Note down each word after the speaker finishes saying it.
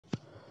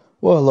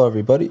Well, hello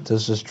everybody.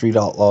 This is Street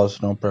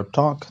Outlaws No Prep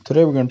Talk.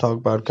 Today we're going to talk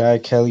about Kye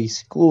Kelley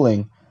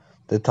schooling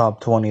the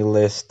top 20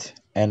 list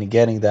and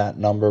getting that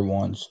number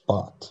one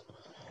spot.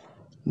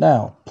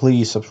 Now,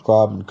 please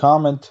subscribe and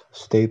comment.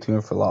 Stay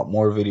tuned for a lot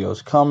more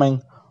videos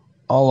coming,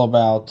 all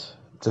about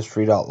the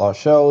Street Outlaw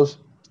shows,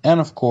 and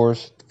of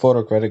course, the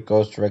photo credit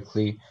goes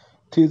directly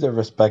to the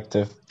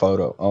respective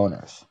photo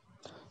owners.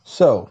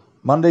 So,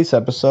 Monday's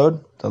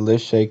episode, the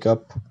list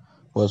shakeup,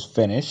 was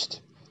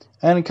finished,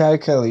 and Kye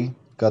Kelley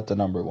got the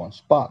number one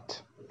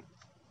spot.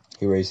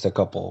 He raced a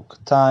couple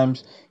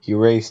times. He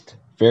raced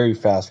very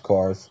fast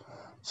cars,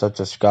 such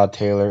as Scott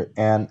Taylor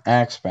and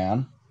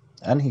Axeman,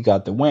 and he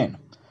got the win.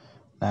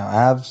 Now,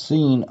 I have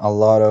seen a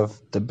lot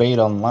of debate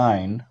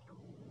online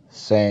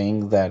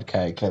saying that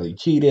Kye Kelley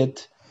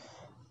cheated,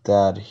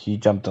 that he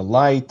jumped the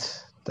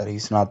light, that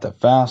he's not the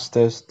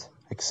fastest,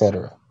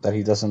 etc., that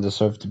he doesn't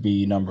deserve to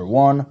be number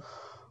one.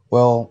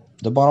 Well,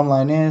 the bottom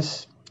line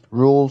is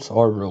rules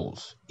are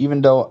rules.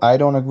 Even though I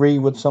don't agree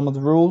with some of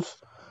the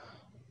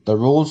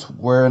rules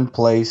were in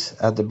place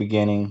at the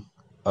beginning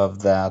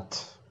of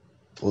that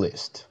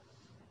list.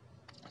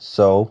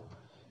 So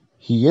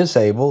he is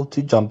able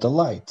to jump the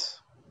light.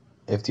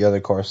 If the other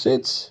car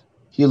sits,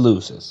 he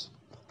loses.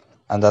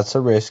 And that's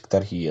a risk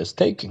that he is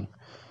taking.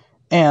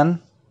 And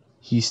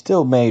he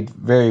still made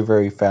very,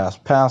 very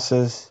fast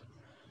passes.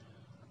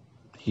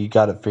 He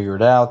got it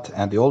figured out.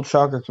 And the old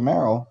Shocker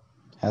Camaro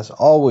has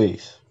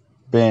always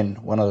been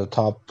one of the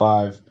top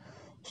 5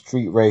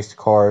 street race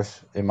cars,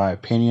 in my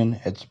opinion.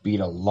 It's beat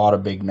a lot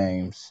of big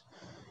names,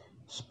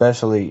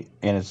 especially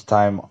in its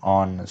time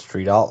on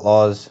Street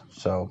Outlaws.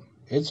 So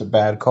it's a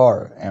bad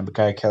car, and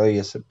Kye Kelley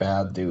is a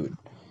bad dude.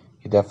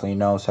 He definitely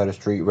knows how to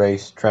street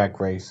race, track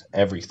race,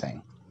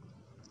 everything.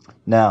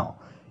 Now,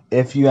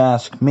 if you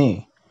ask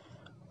me,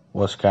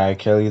 was Kye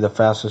Kelley the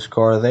fastest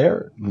car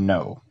there?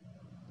 No.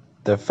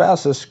 The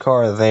fastest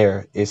car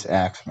there is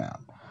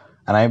Axeman,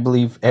 and I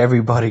believe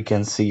everybody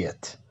can see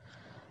it.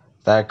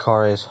 That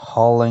car is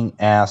hauling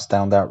ass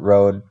down that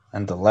road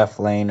in the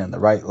left lane and the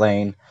right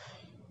lane.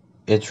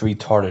 It's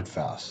retarded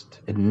fast.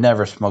 It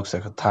never smokes the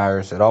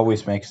tires. It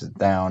always makes it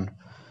down.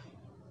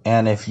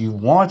 And if you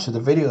watch the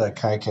video that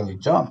Kye Kelley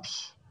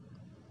jumps,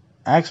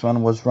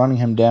 Axeman was running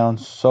him down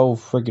so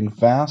freaking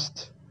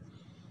fast.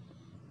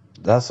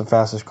 That's the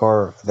fastest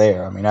car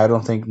there. I mean, I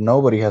don't think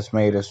nobody has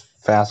made as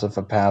fast of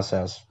a pass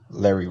as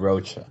Larry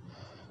Rocha,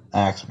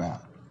 Axeman.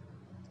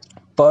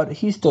 But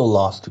he still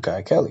lost to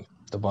Kye Kelley.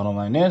 The bottom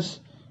line is,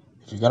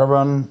 if you gotta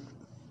run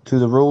to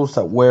the rules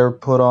that were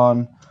put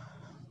on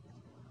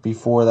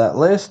before that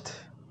list,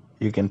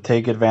 you can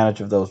take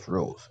advantage of those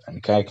rules.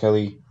 And Kye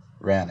Kelley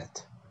ran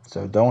it.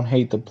 So don't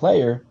hate the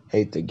player,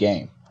 hate the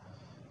game.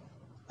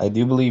 I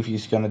do believe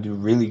he's gonna do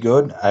really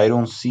good. I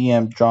don't see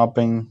him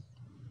dropping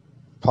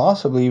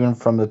possibly even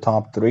from the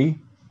top 3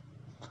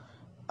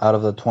 out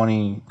of the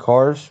 20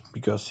 cars,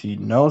 because he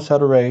knows how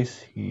to race,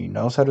 he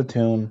knows how to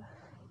tune,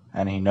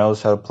 and he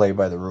knows how to play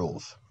by the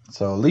rules.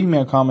 So leave me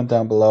a comment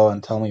down below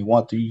and tell me,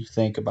 what do you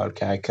think about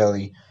Kye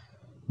Kelley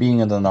being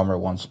in the number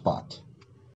one spot?